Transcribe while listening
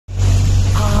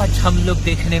आज हम लोग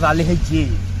देखने वाले हैं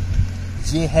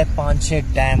ये है पानशेट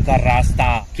डैम का रास्ता।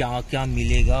 क्या क्या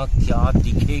मिलेगा, क्या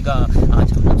दिखेगा,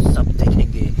 आज हम लोग सब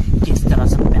देखेंगे। किस तरह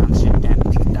से पानशेट डैम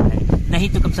दिखता है, नहीं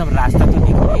तो कम से कम रास्ता तो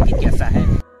देखेंगे कि कैसा है।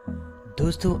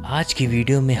 दोस्तों, आज की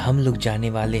वीडियो में हम लोग जाने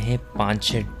वाले हैं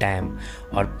पानशेट डैम,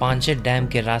 और पानशेट डैम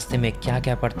के रास्ते में क्या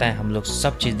क्या पड़ता है हम लोग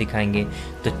सब चीज़ दिखाएंगे।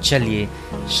 तो चलिए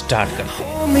स्टार्ट करते हैं।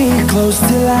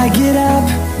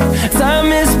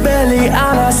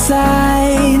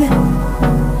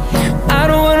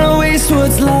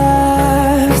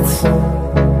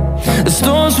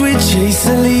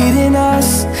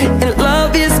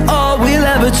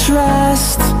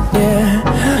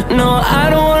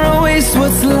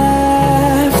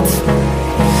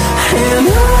 And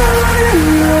on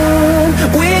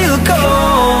we'll go,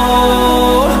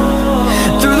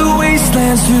 through the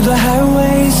wastelands, through the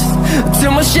highways,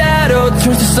 till my shadow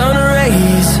turns to sun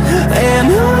rays. And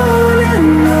on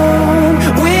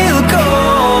we'll go,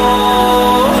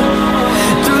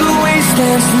 through the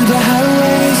wastelands, through the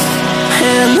highways,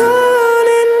 and on we'll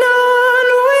go.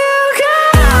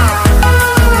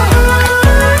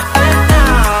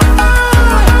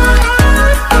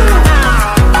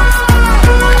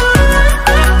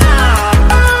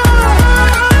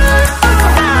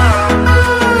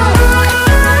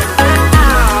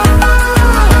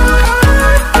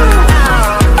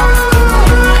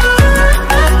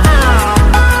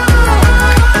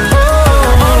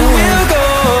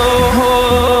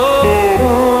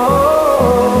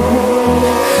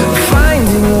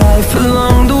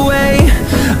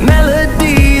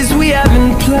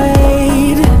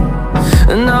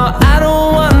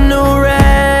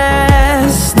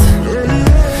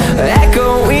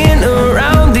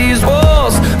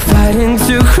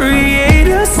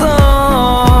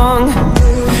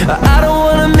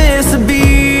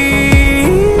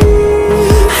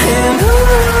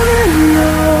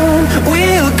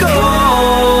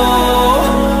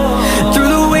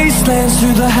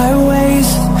 Through the highways,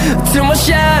 till my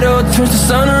shadow turns to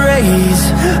sun rays.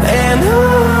 And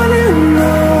on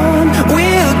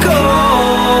we'll go,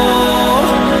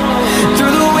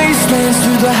 through the wastelands,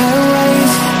 through the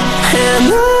highways, and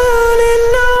on we'll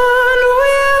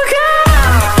go.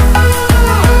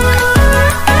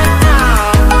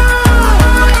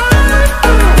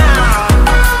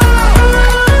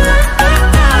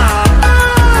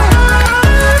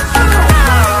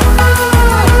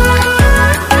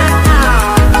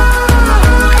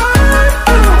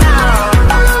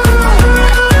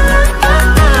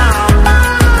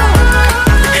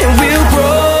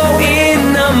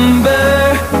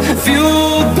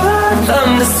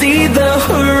 See the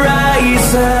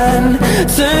horizon,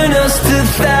 turn us to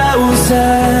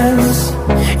thousands,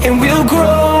 and we'll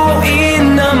grow in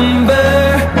number,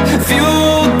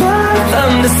 fueled by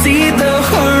them. To see the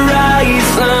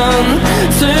horizon,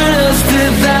 turn us to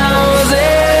thousands,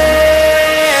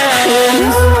 and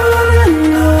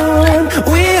on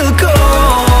we'll go,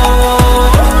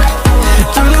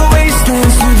 through the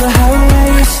wastelands, through the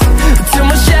highways, till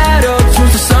my shadow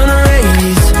turns to sun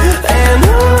rays. And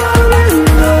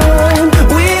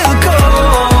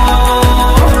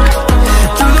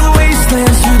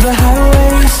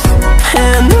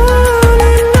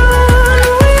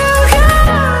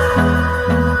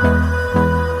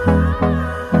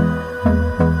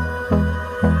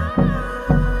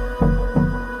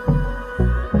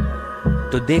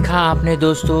तो देखा आपने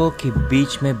दोस्तों कि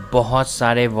बीच में बहुत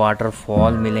सारे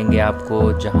waterfall मिलेंगे आपको,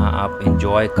 जहां आप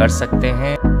एंजॉय कर सकते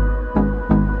हैं।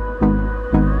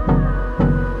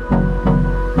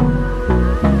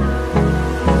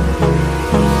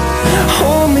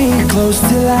 Hold me close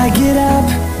till I get up.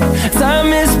 Time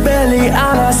is barely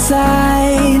on our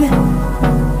side.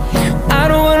 I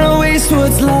don't wanna waste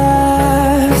what's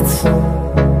left.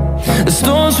 The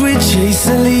storms we chase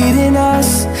are leading us,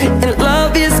 and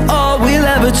love is all we'll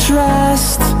ever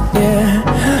trust. Yeah,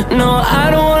 no, I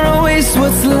don't wanna waste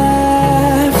what's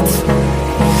left.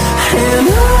 And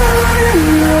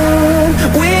on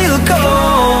we'll go,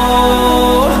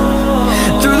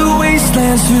 through the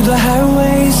wastelands, through the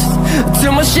highways,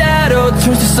 till my shadow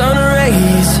turns to sun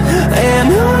rays. And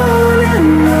on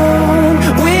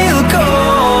we'll go,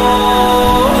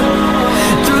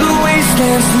 through the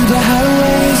wastelands, through the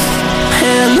highways,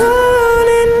 and on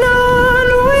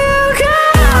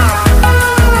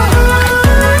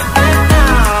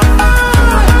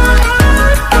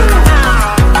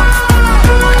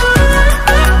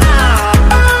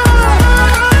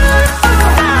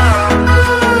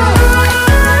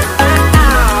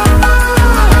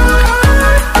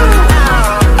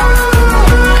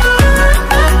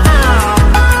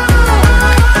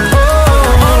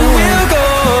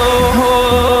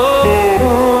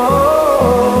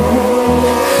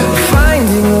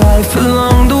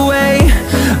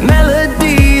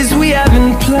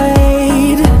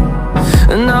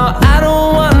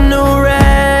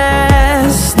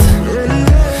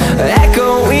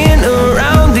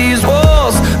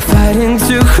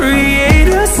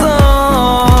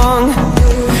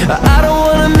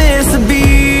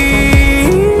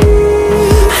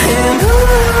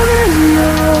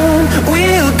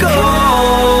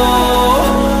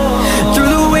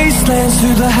wastelands,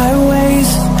 through the highways,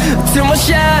 till my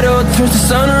shadow turns to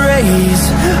sun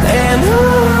rays. And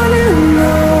on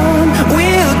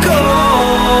we'll go,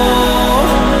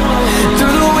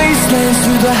 through the wastelands,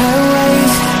 through the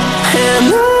highways,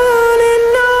 and on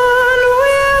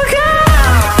we'll go.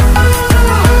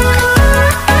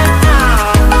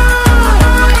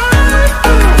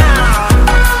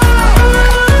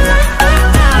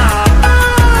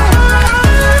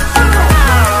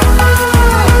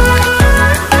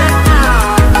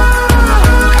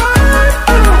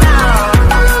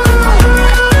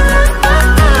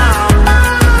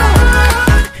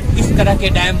 के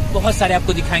dam बहुत सारे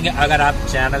आपको दिखाएंगे। अगर आप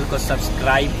channel को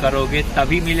subscribe करोगे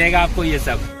तभी मिलेगा आपको ये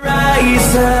सब।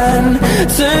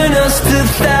 Turn us to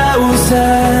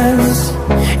thousands,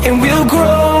 and we'll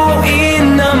grow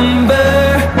in number,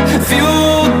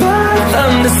 fueled by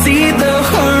them to see the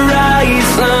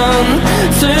horizon.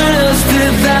 Turn us to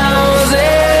thousands.